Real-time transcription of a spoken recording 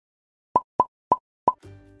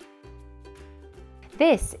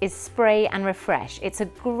This is Spray and Refresh. It's a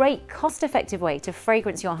great cost-effective way to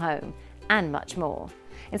fragrance your home and much more.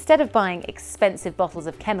 Instead of buying expensive bottles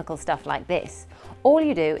of chemical stuff like this, all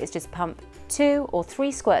you do is just pump 2 or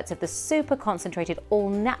 3 squirts of the super concentrated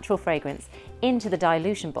all-natural fragrance into the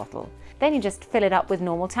dilution bottle. Then you just fill it up with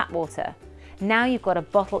normal tap water. Now you've got a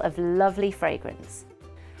bottle of lovely fragrance.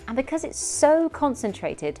 And because it's so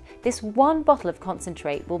concentrated, this one bottle of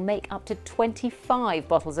concentrate will make up to 25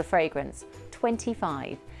 bottles of fragrance.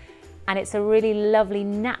 25. And it's a really lovely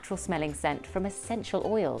natural smelling scent from essential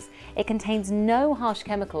oils. It contains no harsh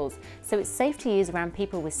chemicals, so it's safe to use around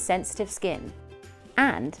people with sensitive skin.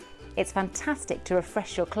 And it's fantastic to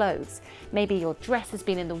refresh your clothes. Maybe your dress has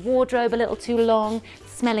been in the wardrobe a little too long,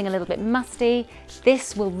 smelling a little bit musty.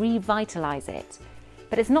 This will revitalise it.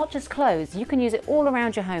 But it's not just clothes, you can use it all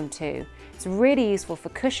around your home too. It's really useful for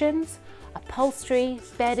cushions, upholstery,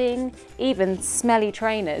 bedding, even smelly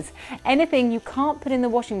trainers. Anything you can't put in the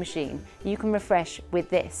washing machine, you can refresh with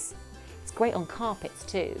this. It's great on carpets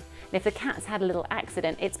too. And if the cat's had a little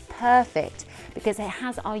accident, it's perfect because it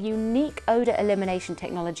has our unique odour elimination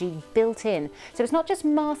technology built in. So it's not just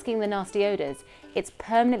masking the nasty odours, it's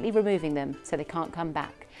permanently removing them so they can't come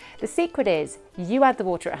back. The secret is you add the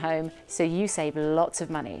water at home so you save lots of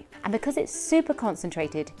money. And because it's super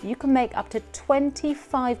concentrated, you can make up to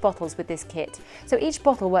 25 bottles with this kit. So each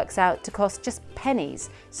bottle works out to cost just pennies,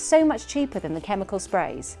 so much cheaper than the chemical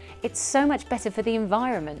sprays. It's so much better for the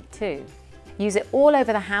environment too. Use it all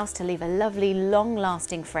over the house to leave a lovely,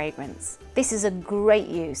 long-lasting fragrance. This is a great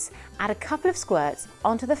use. Add a couple of squirts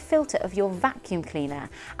onto the filter of your vacuum cleaner,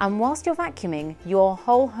 and whilst you're vacuuming, your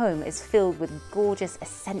whole home is filled with gorgeous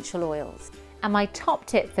essential oils. And my top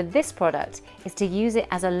tip for this product is to use it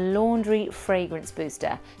as a laundry fragrance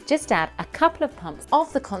booster. Just add a couple of pumps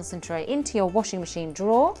of the concentrate into your washing machine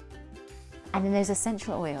drawer, and then those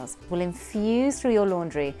essential oils will infuse through your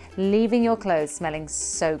laundry, leaving your clothes smelling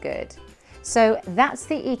so good. So that's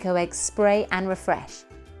the Eco Egg Spray and Refresh.